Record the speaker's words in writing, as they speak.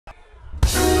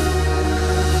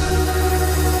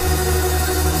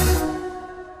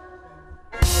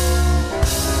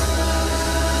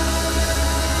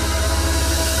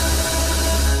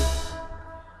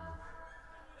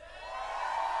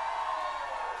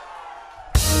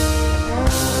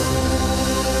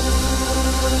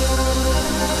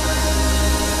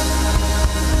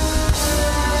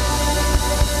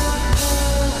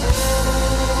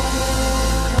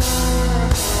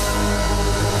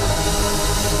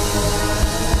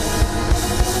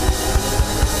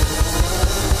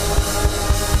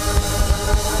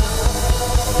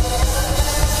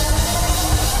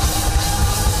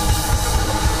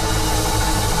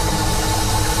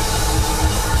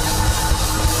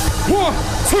1,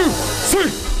 2,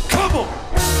 3, come on.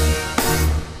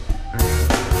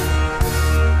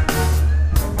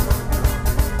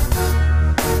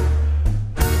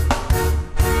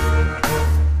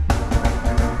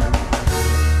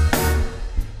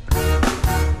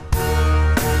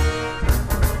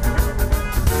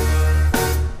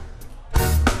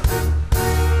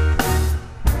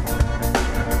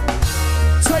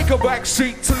 A back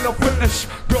seat till I finish.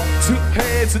 Got 2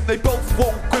 hands and they both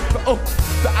won't grip it up.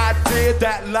 The idea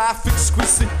that life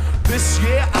exquisite. This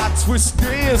year I twist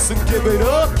gears and give it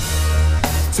up.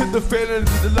 To the feeling,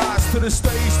 to the lights, to the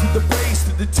stage, to the bass,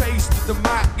 to the taste, to the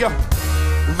mic, yeah.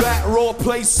 That raw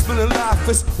place for the life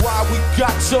is why we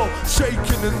got you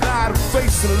shaking the night and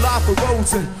facing the life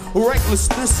erosion.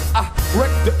 Recklessness, I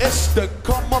wreck the ish to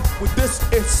come up with this.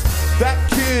 It's that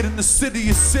kid in the city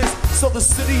assists. So the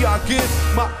city I give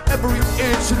my every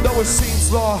inch, and though it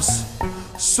seems lost,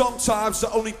 sometimes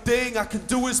the only thing I can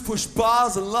do is push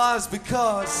bars and lines,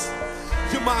 because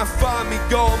you might find me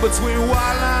going between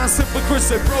white lines,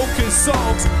 hypocrites and broken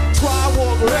songs. Try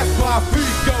walk left, my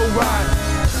feet go right.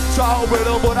 Try hold it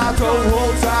on, but I don't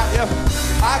hold tight, yeah.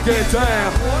 I get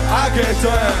down, I get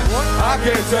down, I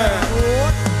get down.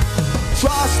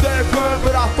 Try stay firm,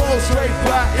 but I fall straight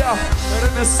flat, yeah. And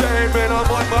in the same, man, I'm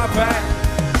on my back.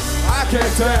 I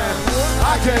get down,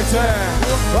 I get down,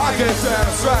 I get down,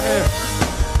 it's right here.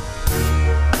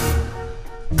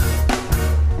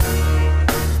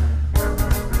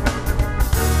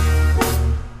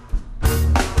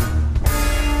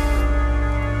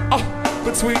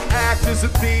 Between actors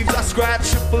and thieves, I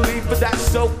scratch and believe, but that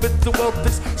self-mental wealth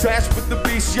is trash with the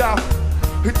beast, y'all.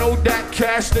 You know that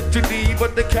cash that you need,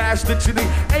 but the cash that you need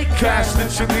ain't cash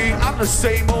that you need. I'm the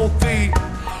same old thing.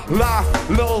 Life,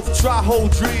 love, try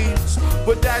hold dreams,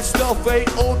 but that stuff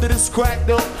ain't all that it's cracked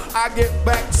up. I get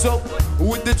back up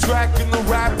with the track and the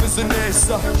rappers and this.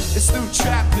 It's new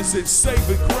chapters, it's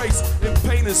saving grace and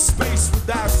painting space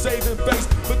without saving face.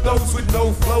 For those with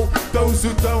no flow, those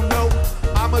who don't know,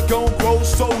 I'ma gon' grow,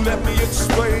 so let me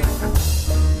explain.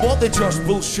 More than just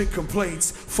bullshit complaints.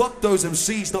 Fuck those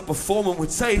MCs not performing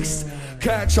with taste.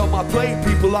 Catch on my plate,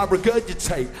 people I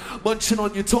regurgitate. Munching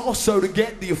on your torso to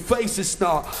get to your face. It's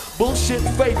not bullshit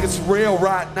fake, it's real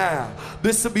right now.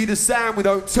 This'll be the sound, we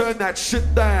don't turn that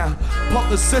shit down. Pop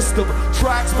the system,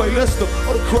 tracks by list them.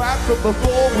 All the crap from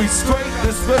before we straight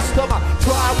dismiss them. I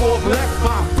try walk left,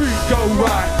 my feet go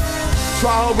right.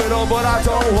 Try hold it on, but I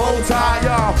don't hold tight,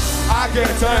 y'all. I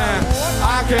get down,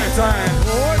 I get down,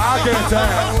 I get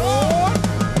down.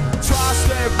 Try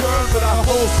stay firm, but I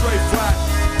fall straight flat.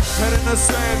 Head in the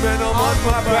sand, man, I'm on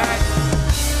my back.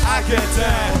 I get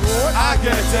down, I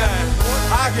get down,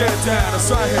 I get down.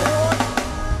 It's right here.